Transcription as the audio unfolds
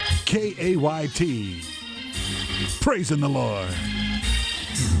KAYT. Praising the Lord.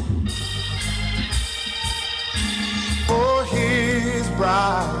 For his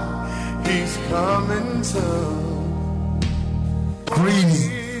bride, he's coming soon. Greetings.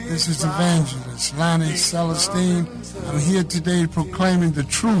 This is Evangelist, Celestine. I'm here today proclaiming the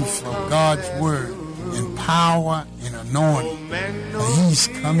truth of God's word in power and anointing. He's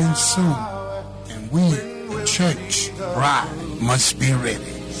coming soon, and we, the church, bride, must be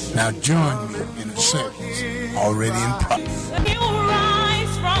ready. Now join me in a service already in progress. He will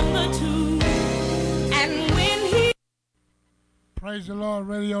rise from the tomb, and when he... Praise the Lord,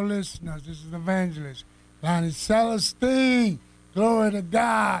 radio listeners. This is Evangelist, Celestine. Glory to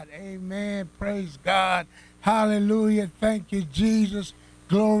God. Amen. Praise God. Hallelujah. Thank you, Jesus.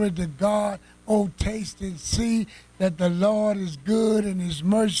 Glory to God. Oh, taste and see that the Lord is good and his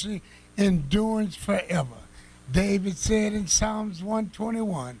mercy endures forever. David said in Psalms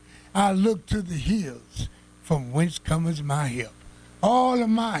 121, I look to the hills from whence cometh my help. All of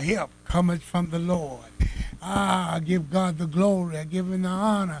my help cometh from the Lord. I give God the glory. I give him the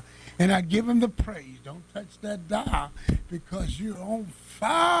honor. And I give him the praise. Don't touch that dial because you're on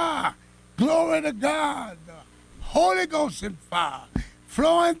fire. Glory to God. The Holy Ghost in fire.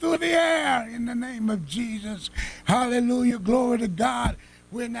 Flowing through the air in the name of Jesus. Hallelujah. Glory to God.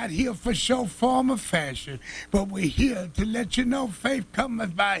 We're not here for show, form, or fashion, but we're here to let you know faith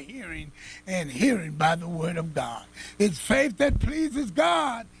cometh by hearing, and hearing by the word of God. It's faith that pleases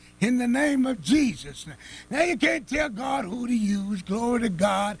God in the name of Jesus. Now you can't tell God who to use. Glory to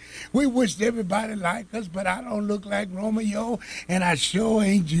God. We wish everybody like us, but I don't look like Romeo, and I sure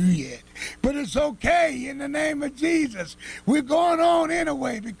ain't you yet. But it's okay in the name of Jesus. We're going on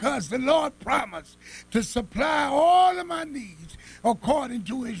anyway because the Lord promised to supply all of my needs according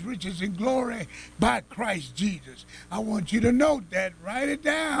to his riches and glory by Christ Jesus. I want you to note that. Write it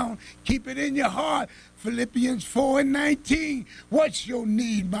down. Keep it in your heart. Philippians 4:19. What's your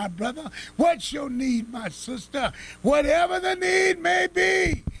need, my brother? What's your need, my sister? Whatever the need may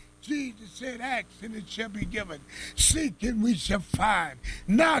be. Jesus said, ask and it shall be given. Seek and we shall find.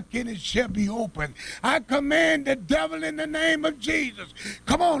 Knock and it shall be opened. I command the devil in the name of Jesus.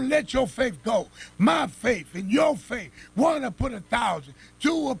 Come on, let your faith go. My faith and your faith. One will put 1,000.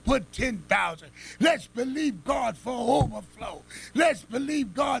 Two will put 10,000. Let's believe God for overflow. Let's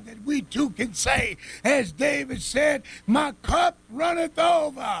believe God that we too can say, as David said, my cup runneth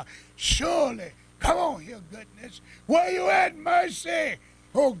over. Surely. Come on here, goodness. Where you at, mercy?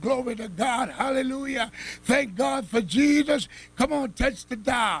 Oh, glory to God. Hallelujah. Thank God for Jesus. Come on, touch the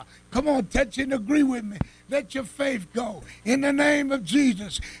dial. Come on, touch and agree with me. Let your faith go. In the name of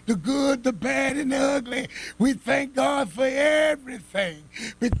Jesus, the good, the bad, and the ugly, we thank God for everything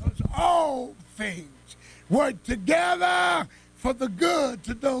because all things work together for the good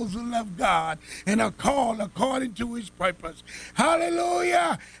to those who love God and are called according to his purpose.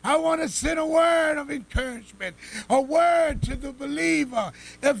 Hallelujah. I want to send a word of encouragement, a word to the believer.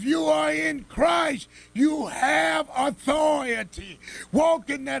 If you are in Christ, you have authority.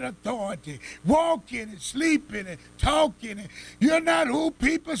 Walk in that authority. Walk in it, sleep in it, talk in it. You're not who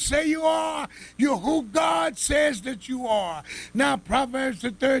people say you are. You're who God says that you are. Now, Proverbs,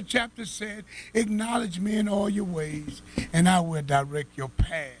 the 3rd chapter said, acknowledge me in all your ways, and I will direct your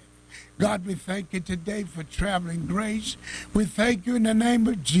path. God, we thank you today for traveling grace. We thank you in the name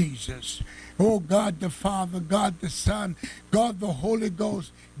of Jesus. Oh, God the Father, God the Son, God the Holy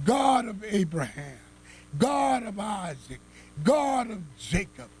Ghost, God of Abraham, God of Isaac, God of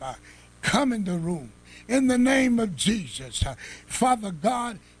Jacob, come in the room. In the name of Jesus. Father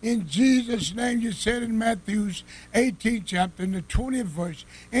God, in Jesus' name, you said in Matthew's 18th chapter, in the 20th verse,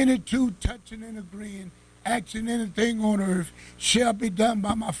 any two touching and agreeing, asking anything on earth shall be done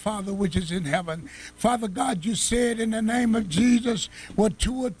by my Father which is in heaven. Father God, you said in the name of Jesus, where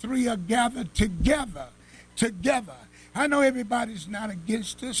 2 or 3 are gathered together. I know everybody's not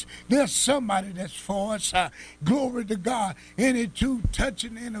against us. There's somebody that's for us. Glory to God. Any two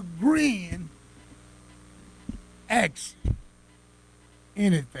touching and agreeing, ask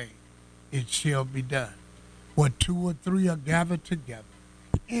anything, it shall be done. Where 2 or 3 are gathered together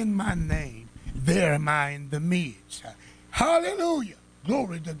in my name, there am I in the midst. Hallelujah.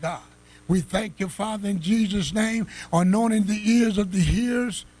 Glory to God. We thank you, Father, in Jesus' name, anointing the ears of the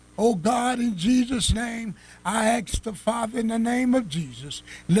hearers. Oh God, in Jesus' name, I ask the Father in the name of Jesus,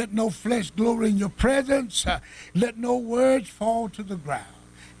 let no flesh glory in your presence. Let no words fall to the ground.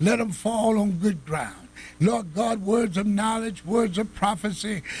 Let them fall on good ground. Lord God, words of knowledge, words of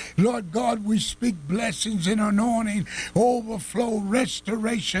prophecy. Lord God, we speak blessings and anointing, overflow,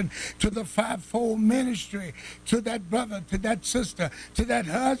 restoration to the fivefold ministry, to that brother, to that sister, to that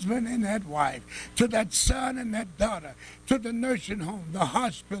husband and that wife, to that son and that daughter, to the nursing home, the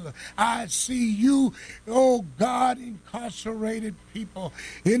hospital. I see you, oh God, incarcerated people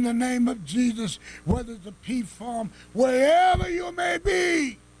in the name of Jesus, whether it's a P farm, wherever you may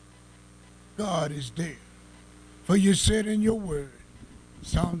be, God is there. For you said in your word,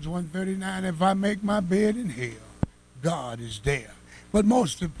 Psalms 139, if I make my bed in hell, God is there. But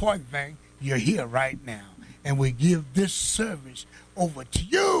most important thing, you're here right now. And we give this service over to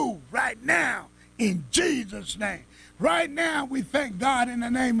you right now in Jesus' name. Right now, we thank God in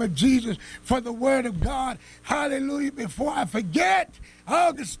the name of Jesus for the word of God. Hallelujah. Before I forget,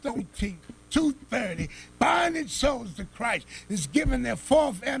 August 13th, 2:30, Binding Souls to Christ is giving their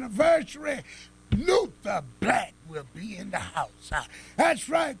 4th anniversary. Luther Black will be in the house. That's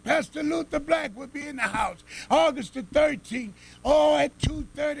right, Pastor Luther Black will be in the house August the 13th, at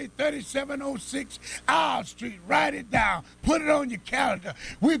 2:30, 3706 Owl Street. Write it down. Put it on your calendar.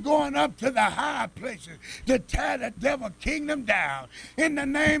 We're going up to the high places to tear the devil kingdom down. In the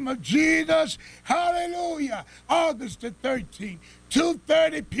name of Jesus, hallelujah. August the 13th,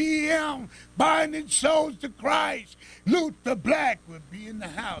 2:30 p.m., Binding Souls to Christ. Luther Black will be in the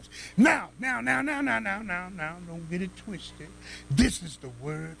house. Now, don't get it twisted. This is the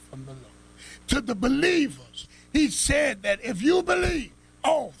word from the Lord. To the believers, he said that if you believe,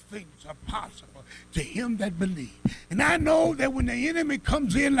 all things are possible to him that believes. And I know that when the enemy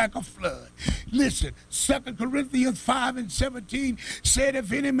comes in like a flood, listen, 2 Corinthians 5:17 said,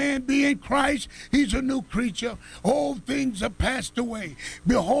 if any man be in Christ, he's a new creature. All things are passed away.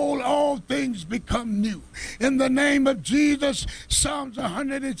 Behold, all things become new. In the name of Jesus, Psalms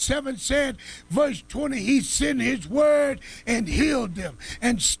 107 said, verse 20, he sent his word and healed them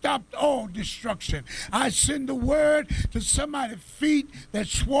and stopped all destruction. I send the word to somebody's feet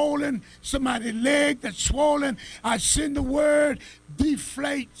that's swollen, somebody's leg that's swollen. I send the word,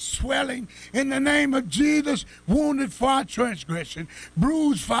 deflate, swelling, in the name of Jesus, wounded for our transgression,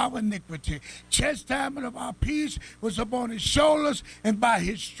 bruised for our iniquity. Chastisement of our peace was upon his shoulders, and by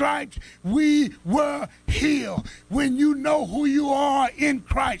his stripes we were healed. When you know who you are in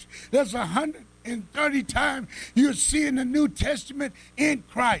Christ, there's 130 times you see in the New Testament, in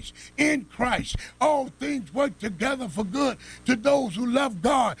Christ, in Christ. All things work together for good to those who love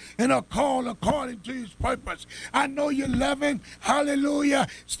God and are called according to his purpose. I know you're loving. Hallelujah.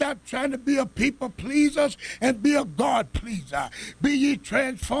 Stop trying to be a people pleaser and be a God pleaser. Be ye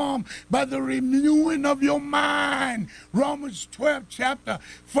transformed by the renewing of your mind. Romans 12 chapter,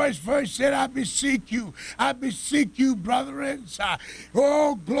 first verse said, I beseech you, brethren.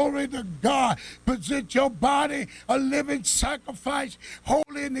 Oh, glory to God. Present your body a living sacrifice,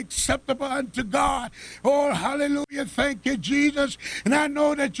 holy and acceptable unto God. Oh, hallelujah. Thank you, Jesus. And I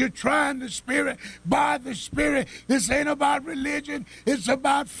know that you're trying the Spirit by the Spirit. This ain't about religion. It's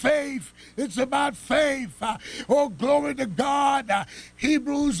about faith. It's about faith. Oh, glory to God.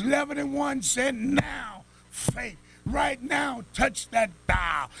 Hebrews 11:1 said, now faith. Right now, touch that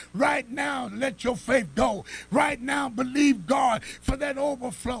dial. Right now, let your faith go. Right now, believe God for that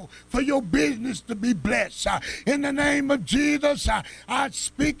overflow, for your business to be blessed. In the name of Jesus, I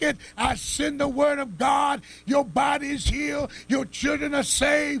speak it. I send the word of God. Your body is healed. Your children are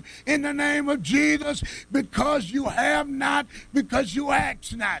saved. In the name of Jesus, because you have not, because you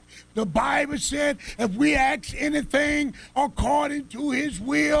ask not. The Bible said if we ask anything according to his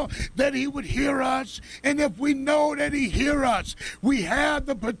will, that he would hear us. And if we know that he hear us, we have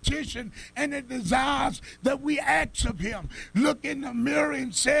the petition and the desires that we ask of him. Look in the mirror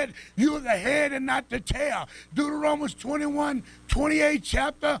and said, you're the head and not the tail. Deuteronomy 21:28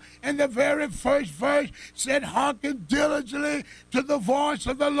 chapter and the very first verse said, hearken diligently to the voice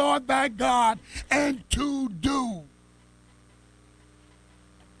of the Lord thy God, and to do.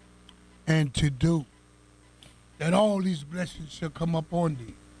 And to do, that all these blessings shall come upon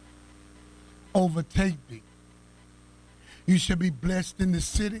thee, overtake thee. You shall be blessed in the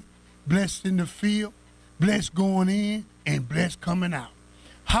city, blessed in the field, blessed going in, and blessed coming out.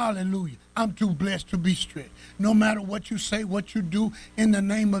 Hallelujah. I'm too blessed to be strict. No matter what you say, what you do, in the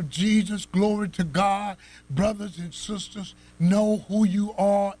name of Jesus, glory to God. Brothers and sisters, know who you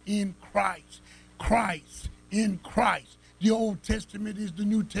are in Christ. Christ, in Christ. The Old Testament is the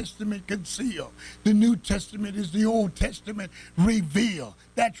New Testament concealed. The New Testament is the Old Testament revealed.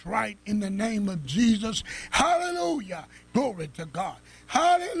 That's right, in the name of Jesus. Hallelujah. Glory to God.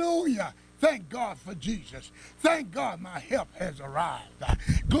 Hallelujah. Thank God for Jesus. Thank God my help has arrived.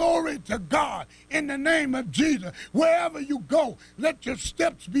 Glory to God in the name of Jesus. Wherever you go, let your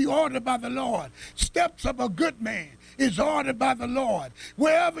steps be ordered by the Lord. Steps of a good man is ordered by the Lord.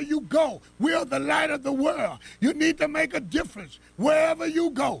 Wherever you go, we're the light of the world. You need to make a difference wherever you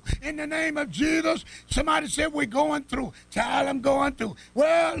go. In the name of Jesus, somebody said we're going through. Child, I'm going through.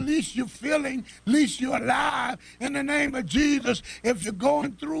 Well, at least you're feeling, at least you're alive. In the name of Jesus, if you're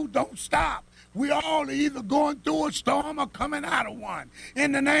going through, don't stop. We all are either going through a storm or coming out of one.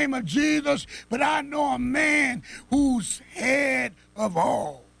 In the name of Jesus, but I know a man who's head of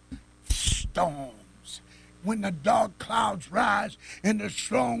all storms. When the dark clouds rise and the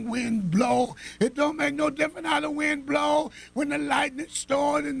strong wind blow, it don't make no difference how the wind blow. When the lightning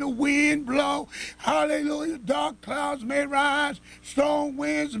storms and the wind blow, hallelujah, dark clouds may rise, strong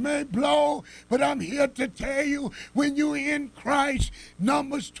winds may blow, but I'm here to tell you, when you're in Christ,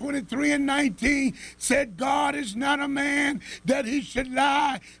 Numbers 23:19 said, God is not a man that he should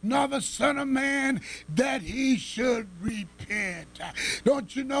lie, nor the son of man that he should repent.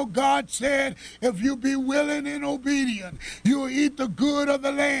 Don't you know God said, if you be willing and obedient, you'll eat the good of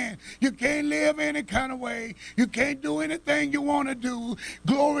the land. You can't live any kind of way. You can't do anything you want to do.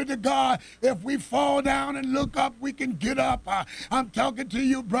 Glory to God. If we fall down and look up, we can get up. I'm talking to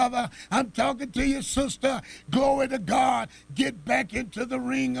you, brother. I'm talking to you, sister. Glory to God. Get back into the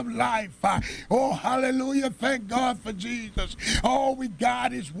ring of life. Oh, hallelujah. Thank God for Jesus. All we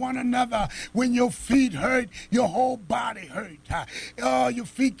got is one another. When your feet hurt, your whole body hurt. Your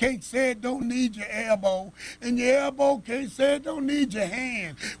feet can't say it don't need your elbow, and your elbow can't say it don't need your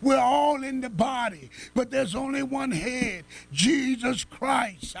hand. We're all in the body, but there's only one head, Jesus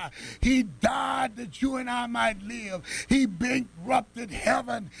Christ. He died that you and I might live. He bankrupted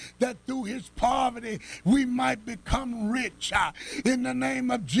heaven that through his poverty we might become rich. In the name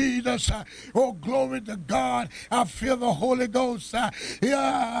of Jesus, oh, glory to God. I feel the Holy Ghost.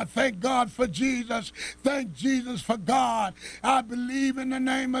 Thank God for Jesus. Thank Jesus for God. I believe in the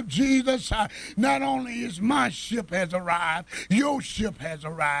name of Jesus. Not only is my ship has arrived, your ship has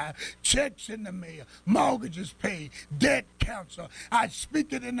arrived. Checks in the mail, mortgages paid, debt canceled. I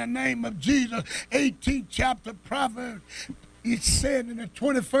speak it in the name of Jesus. 18th chapter Proverbs. It said in the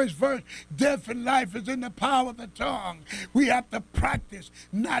 21st verse, death and life is in the power of the tongue. We have to practice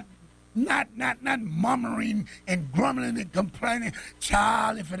not murmuring and grumbling and complaining.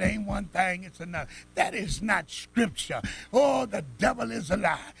 Child, if it ain't one thing, it's another. That is not scripture. Oh, the devil is a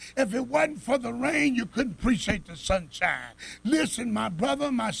lie. If it wasn't for the rain, you couldn't appreciate the sunshine. Listen, my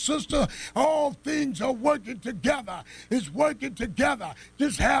brother, my sister, all things are working together. It's working together.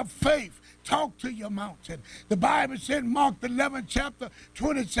 Just have faith. Talk to your mountain. The Bible said, Mark the 11th chapter,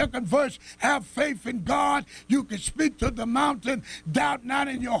 22nd verse, have faith in God. You can speak to the mountain, doubt not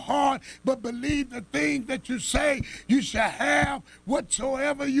in your heart, but believe the things that you say. You shall have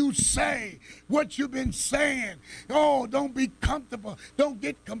whatsoever you say, what you've been saying. Oh, don't be comfortable. Don't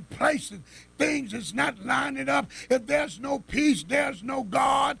get complacent. Things is not lining up. If there's no peace, there's no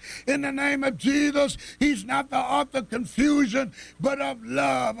God. In the name of Jesus, he's not the author of confusion, but of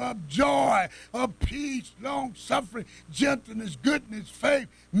love, of joy, of peace, long-suffering, gentleness, goodness, faith,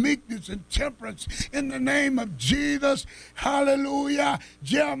 meekness, and temperance. In the name of Jesus, hallelujah.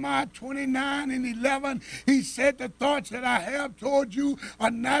 Jeremiah 29:11, he said, the thoughts that I have toward you are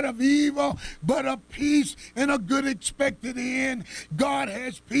not of evil, but of peace and a good expected end. God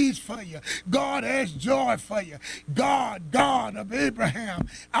has peace for you. God has joy for you. God of Abraham,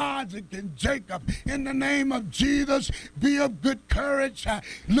 Isaac, and Jacob. In the name of Jesus, be of good courage.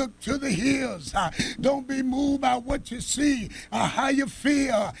 Look to the hills. Don't be moved by what you see or how you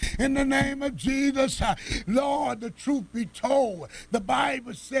feel. In the name of Jesus, Lord, the truth be told. The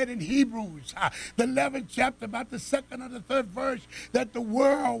Bible said in Hebrews, the 11th chapter, about the 2nd or the 3rd verse, that the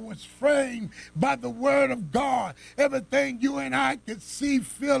world was framed by the word of God. Everything you and I could see,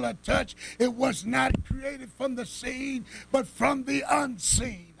 feel, or touch, it was not created from the seen, but from the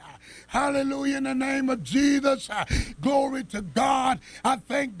unseen. Hallelujah, in the name of Jesus. Glory to God. I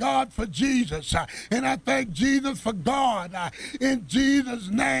thank God for Jesus. And I thank Jesus for God. In Jesus'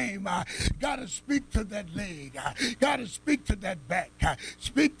 name, got to speak to that leg. Got to speak to that back.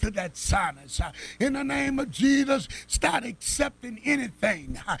 Speak to that sinus. In the name of Jesus, start accepting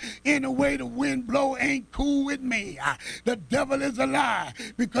anything. Any way the wind blow ain't cool with me. The devil is a lie.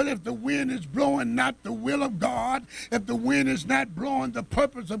 Because if the wind is blowing not the will of God, if the wind is not blowing the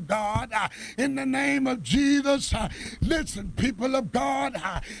purpose of God, God, in the name of Jesus. Listen, people of God,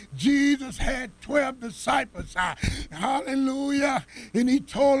 Jesus had 12 disciples. Hallelujah. And he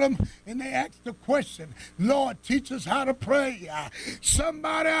told them, and they asked the question, Lord, teach us how to pray.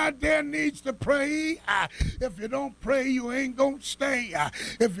 Somebody out there needs to pray. If you don't pray, you ain't going to stay.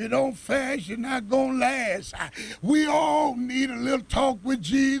 If you don't fast, you're not going to last. We all need a little talk with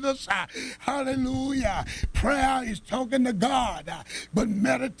Jesus. Hallelujah. Prayer is talking to God, but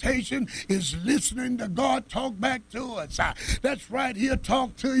meditation is listening to God talk back to us. That's right. He'll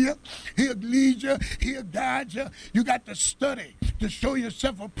talk to you. He'll lead you. He'll guide you. You got to study to show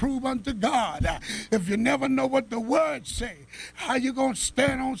yourself approved unto God. If you never know what the words say, how you going to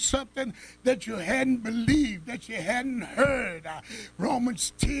stand on something that you hadn't believed, that you hadn't heard?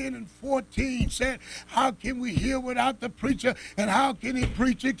 Romans 10 and 14 said, how can we hear without the preacher, and how can he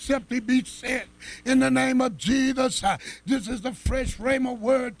preach except he be sent? In the name of Jesus, this is the fresh rhema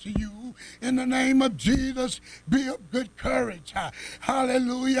word to you. In the name of Jesus, be of good courage.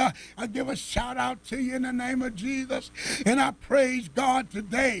 Hallelujah. I give a shout out to you in the name of Jesus. And I praise God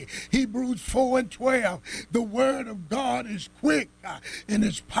today. Hebrews 4 and 12. The word of God is quick and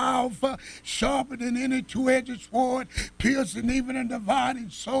is powerful, sharper than any two-edged sword, piercing even and dividing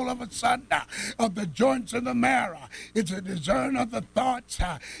soul of a sunder of the joints of the marrow. It's a discerner of the thoughts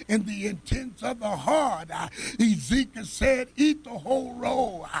and the intents of the heart. Ezekiel said, eat the whole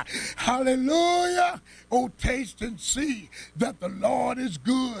roll. Hallelujah. Oh, taste and see that the Lord is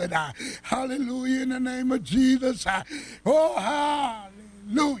good. Hallelujah, in the name of Jesus. Oh,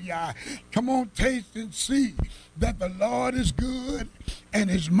 hallelujah. Come on, taste and see that the Lord is good and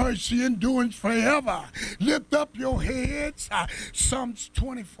his mercy endures forever. Lift up your heads. Psalms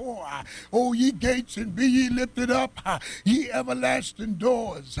 24. O ye gates, and be ye lifted up, ye everlasting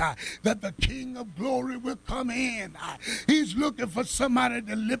doors, that the King of glory will come in. He's looking for somebody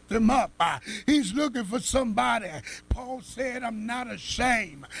to lift him up. He's looking for somebody. Paul said, I'm not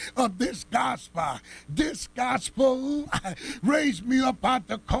ashamed of this gospel. This gospel raised me up out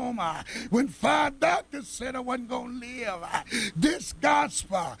the coma when 5 doctors said I wasn't going to live. This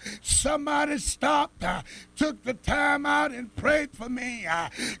gospel, somebody stopped, took the time out and prayed for me.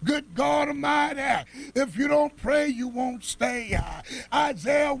 Good God Almighty, if you don't pray, you won't stay.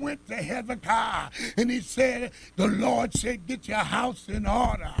 Isaiah went to Hezekiah and he said, the Lord said, get your house in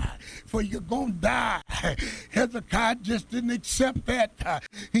order, for you're going to die. Hezekiah just didn't accept that.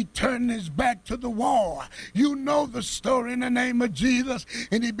 He turned his back to the wall. You know the story in the name of Jesus.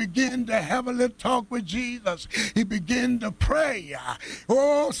 And he began to have a little talk with Jesus. He began to pray.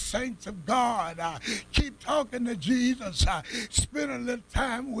 Oh, saints of God, keep talking to Jesus. Spend a little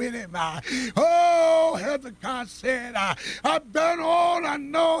time with him. Oh, Hezekiah said, I've done all I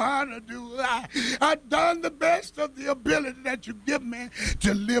know how to do. I've done the best of the ability that you give me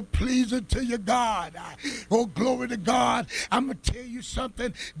to live pleasing to your God. Oh, glory to God. I'm going to tell you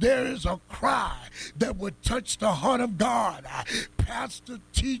something. There is a cry that would touch the heart of God. Pastor,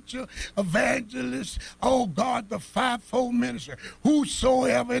 teacher, evangelist, oh God, the fivefold ministry,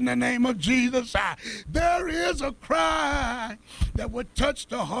 whosoever in the name of Jesus, there is a cry that would touch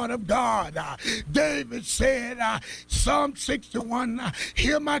the heart of God. David said, Psalm 61,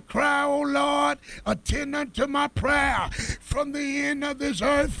 hear my cry, O Lord, attend unto my prayer. From the end of this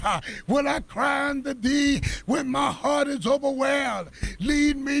earth will I cry unto thee when my heart is overwhelmed.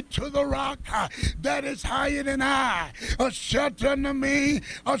 Lead me to the rock that is higher than I, a shelter unto me,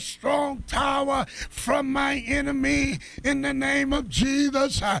 a strong tower from my enemy, in the name of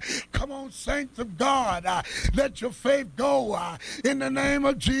Jesus. Come on, saints of God, let your faith go in the name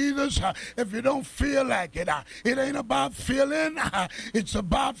of Jesus. If you don't feel like it, it ain't about feeling, it's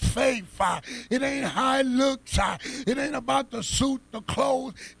about faith. It ain't how it looks, it ain't about the suit, the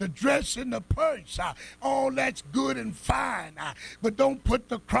clothes, the dress, and the purse. All that's good and fine, but don't put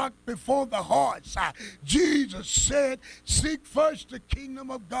the crock before the horse. Jesus said, seek first the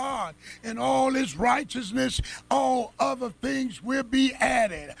kingdom of God and all his righteousness, all other things will be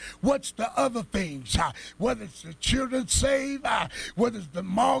added. What's the other things? Whether it's the children saved, whether it's the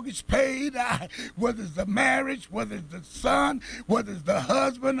mortgage paid, whether it's the marriage, whether it's the son, whether it's the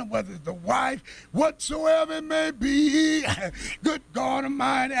husband, whether it's the wife, whatsoever it may be. Good God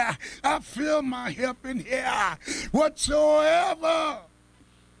Almighty, I feel my help in here. Whatsoever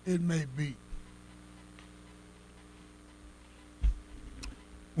it may be.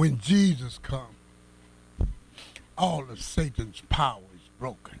 When Jesus comes, all of Satan's power is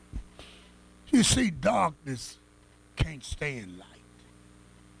broken. You see, darkness can't stay in light.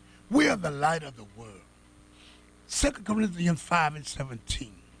 We are the light of the world. 2 Corinthians 5 and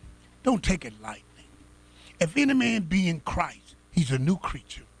 17. Don't take it lightly. If any man be in Christ, he's a new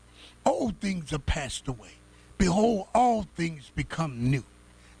creature. Old things are passed away. Behold, all things become new.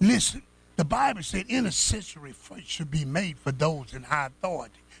 Listen, the Bible said intercessory first should be made for those in high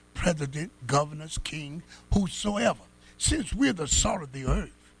authority, president, governors, king, whosoever, since we're the salt of the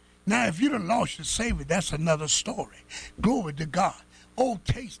earth. Now, if you done lost your Savior, that's another story. Glory to God. Oh,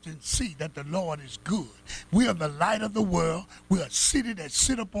 taste and see that the Lord is good. We are the light of the world. We are a city that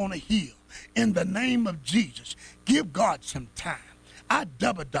sit up on a hill. In the name of Jesus, give God some time. I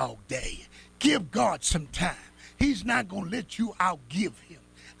double dog dare you. Give God some time. He's not going to let you outgive him.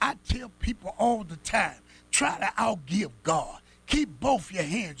 I tell people all the time, try to outgive God. Keep both your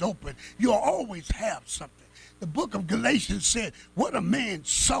hands open. You'll always have something. The book of Galatians said, what a man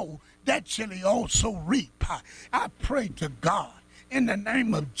sow, that shall he also reap. I pray to God in the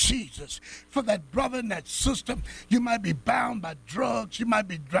name of Jesus for that brother and that sister. You might be bound by drugs. You might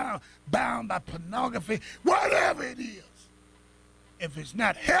be bound by pornography. Whatever it is. If it's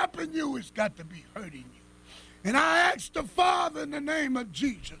not helping you, it's got to be hurting you. And I ask the Father in the name of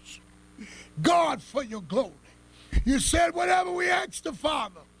Jesus, God, for your glory. You said whatever we ask the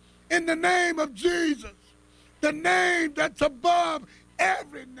Father in the name of Jesus, the name that's above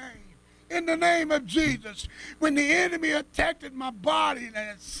every name, in the name of Jesus. When the enemy attacked my body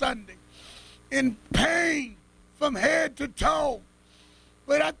last Sunday, in pain from head to toe,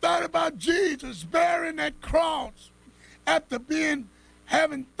 but I thought about Jesus bearing that cross after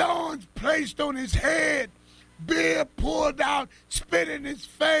having thorns placed on his head, beard pulled out, spit in his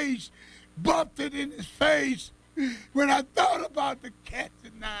face, buffeted in his face. When I thought about the cats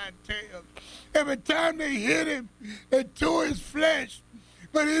and nine tails, every time they hit him, they tore his flesh,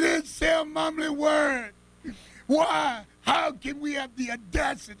 but he didn't say a mumbling word. Why? How can we have the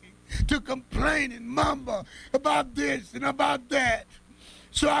audacity to complain and mumble about this and about that?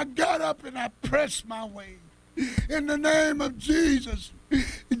 So I got up and I pressed my way. In the name of Jesus,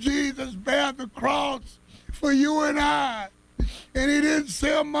 Jesus bare the cross for you and I, and he didn't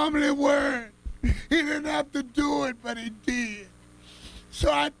say a mumbling word. He didn't have to do it, but he did.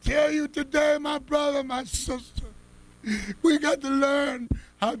 So I tell you today, my brother, my sister, we got to learn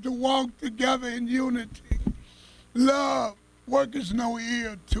how to walk together in unity. Love worketh no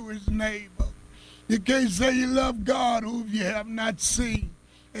ill to his neighbor. You can't say you love God whom you have not seen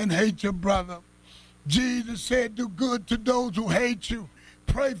and hate your brother. Jesus said, do good to those who hate you.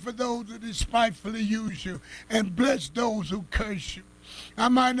 Pray for those who despitefully use you, and bless those who curse you. I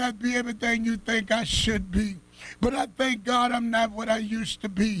might not be everything you think I should be, but I thank God I'm not what I used to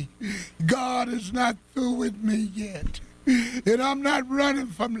be. God is not through with me yet, and I'm not running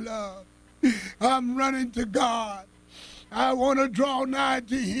from love. I'm running to God. I want to draw nigh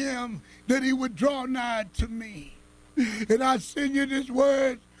to him that he would draw nigh to me. And I send you this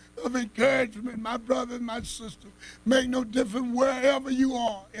word of encouragement, my brother and my sister. Make no difference wherever you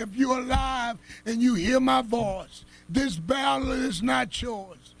are. If you're alive and you hear my voice, this battle is not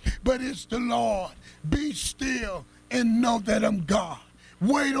yours, but it's the Lord. Be still and know that I'm God.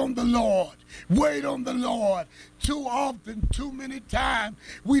 Wait on the Lord. Wait on the Lord. Too often, too many times,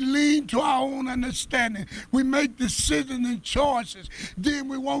 we lean to our own understanding. We make decisions and choices. Then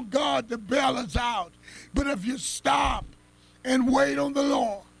we want God to bail us out. But if you stop and wait on the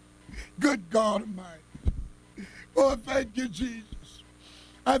Lord, good God Almighty. Oh, thank you, Jesus.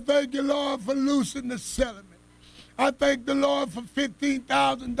 I thank you, Lord, for loosing the settlement. I thank the Lord for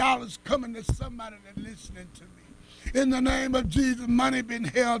 $15,000 coming to somebody that's listening to me. In the name of Jesus, money been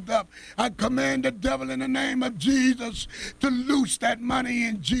held up. I command the devil in the name of Jesus to loose that money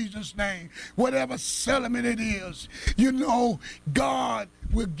in Jesus' name. Whatever settlement it is, you know, God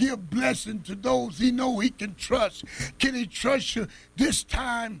will give blessing to those he know he can trust. Can he trust you this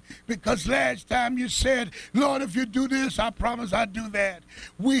time? Because last time you said, Lord, if you do this, I promise I'll do that.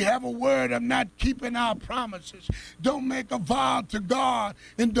 We have a word of not keeping our promises. Don't make a vow to God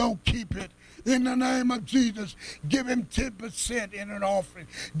and don't keep it. In the name of Jesus, give him 10% in an offering.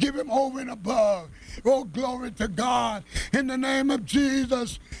 Give him over and above. Oh, glory to God. In the name of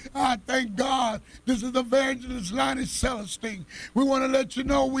Jesus, I thank God. This is Evangelist Celestine. We want to let you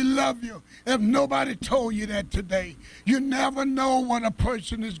know we love you. If nobody told you that today, you never know what a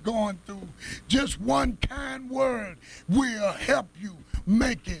person is going through. Just one kind word will help you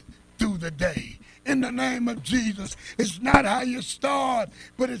make it through the day. In the name of Jesus, it's not how you start,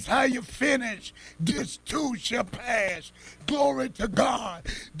 but it's how you finish. This too shall pass. Glory to God.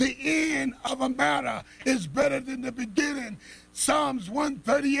 The end of a matter is better than the beginning. Psalms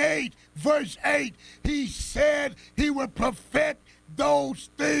 138, verse 8, he said he will perfect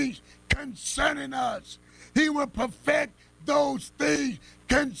those things concerning us. He will perfect those things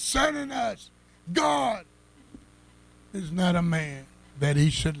concerning us. God is not a man that he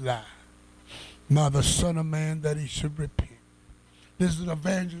should lie, nor the Son of Man that he should repent. This is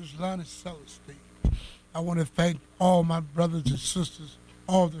Evangelist Lonnie Celestine. I want to thank all my brothers and sisters,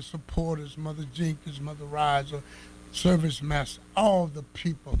 all the supporters, Mother Jenkins, Mother Riser, Service Master, all the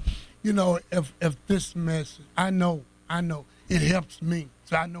people. You know, if this message, I know, it helps me,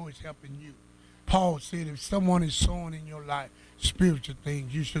 so I know it's helping you. Paul said if someone is sowing in your life spiritual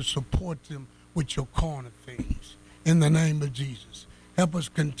things, you should support them with your carnal things. In the name of Jesus, help us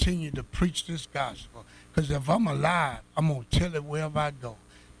continue to preach this gospel, because if I'm alive, I'm going to tell it wherever I go.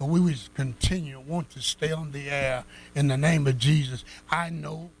 But we will continue to want to stay on the air in the name of Jesus. I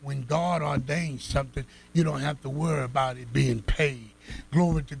know when God ordains something, you don't have to worry about it being paid.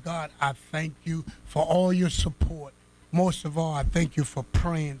 Glory to God. I thank you for all your support. Most of all, I thank you for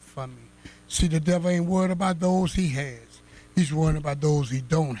praying for me. See, the devil ain't worried about those he has. He's worried about those he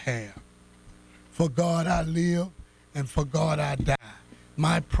don't have. For God I live, and for God I die.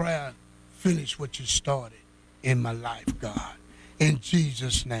 My prayer, finish what you started in my life, God. In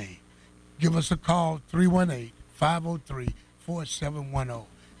Jesus' name. Give us a call, 318-503-4710.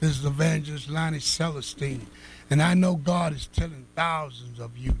 This is Evangelist Lonnie Celestine. And I know God is telling thousands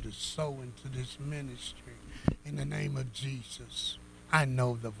of you to sow into this ministry in the name of Jesus. I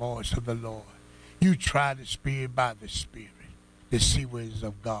know the voice of the Lord. You try the Spirit by the Spirit to see what is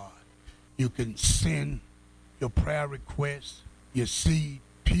of God. You can send your prayer requests, your seed,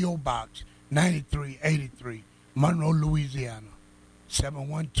 P.O. Box 9383, Monroe, Louisiana,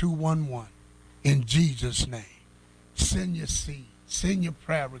 71211. In Jesus' name. Send your seed. Send your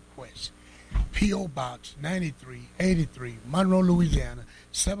prayer requests. P.O. Box 9383, Monroe, Louisiana,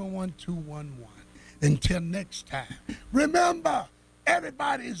 71211. Until next time, remember,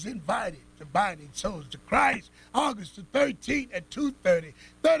 everybody is invited to Binding Souls to Christ, August the 13th at 2:30,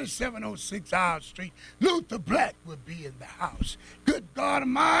 3706 Howard Street. Luther Black will be in the house. Good God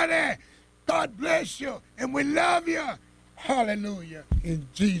Almighty, God bless you, and we love you. Hallelujah. In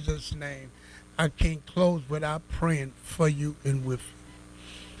Jesus' name, I can't close without praying for you and with you.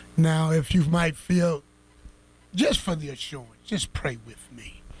 Now, if you might feel, just for the assurance, just pray with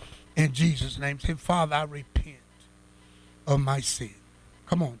me. In Jesus' name, say, Father, I repent of my sin.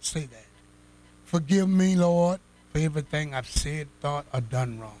 Come on, say that. Forgive me, Lord, for everything I've said, thought, or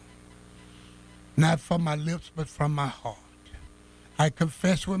done wrong. Not from my lips, but from my heart. I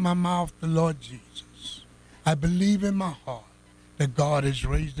confess with my mouth the Lord Jesus. I believe in my heart that God has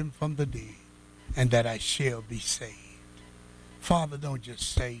raised him from the dead and that I shall be saved. Father, don't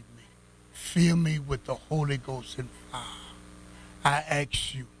just save me. Fill me with the Holy Ghost and fire. I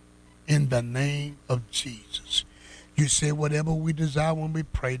ask you in the name of Jesus. You say whatever we desire when we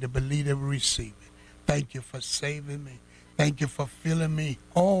pray, to believe that we receive it. Thank you for saving me. Thank you for filling me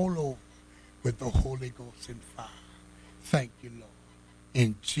all over with the Holy Ghost and fire. Thank you, Lord.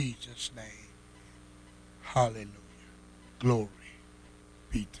 In Jesus' name. Hallelujah. Glory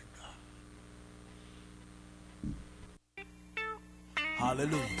be to God.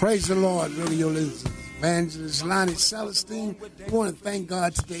 Hallelujah. Praise the Lord, radio listeners. Evangelist Lonnie Celestine. We want to thank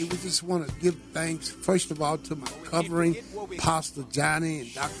God today. We just want to give thanks, first of all, to my covering, Pastor Johnny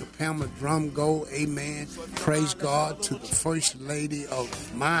and Dr. Pamela Drumgo. Amen. Praise God. To the First Lady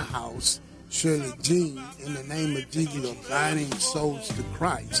of my house, Shirley Jean, in the name of Jesus, of Binding Souls to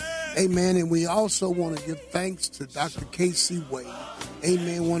Christ. Amen. And we also want to give thanks to Dr. K.C. Wade.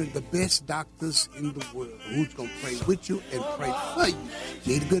 Amen. One of the best doctors in the world, who's going to pray with you and pray for you.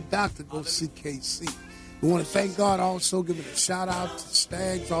 Need a good doctor, go see KC. We want to thank God also, giving a shout out to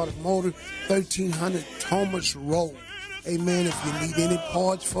Staggs Automotive, 1300 Thomas Road. Amen. If you need any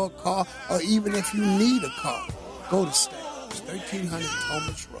parts for a car, or even if you need a car, go to Staggs, 1300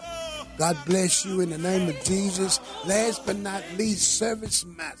 Thomas Road. God bless you in the name of Jesus. Last but not least, Service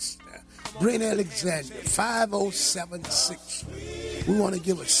Master, Brent Alexander, 5076. We want to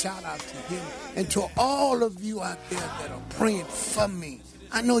give a shout out to him and to all of you out there that are praying for me.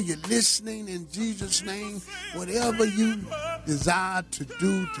 I know you're listening in Jesus' name. Whatever you desire to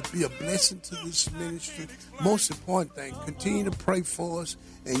do to be a blessing to this ministry, most important thing, continue to pray for us,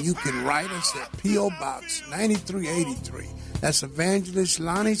 and you can write us at P.O. Box 9383. That's Evangelist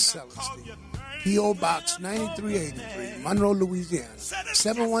Lonnie Celestine. P.O. Box 9383, Monroe, Louisiana,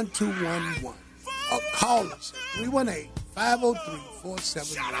 71211. Or call us at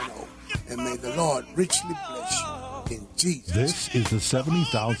 318-503-4710. And may the Lord richly bless you in Jesus. This is the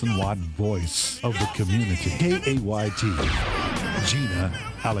 70,000-watt voice of the community. KAYT, Gina,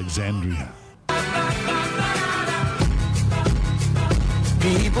 Alexandria.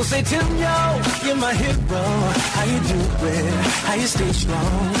 People say, Tim, yo, you're my hero. How you doing? How you stay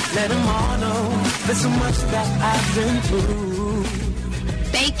strong? Let them all know there's so much that I've been through.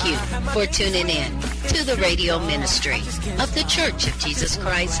 Thank you for tuning in to the radio ministry of the Church of Jesus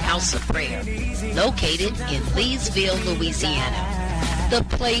Christ House of Prayer, located in Leesville, Louisiana, the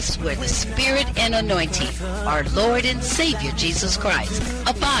place where the Spirit and anointing, our Lord and Savior Jesus Christ,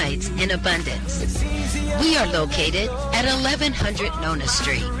 abides in abundance. We are located at 1100 Nona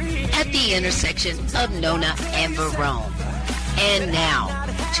Street, at the intersection of Nona and Verone. And now,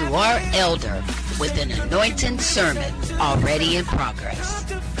 to our elder with an anointing sermon already in progress.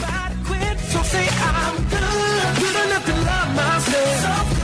 So say I'm good enough to love myself.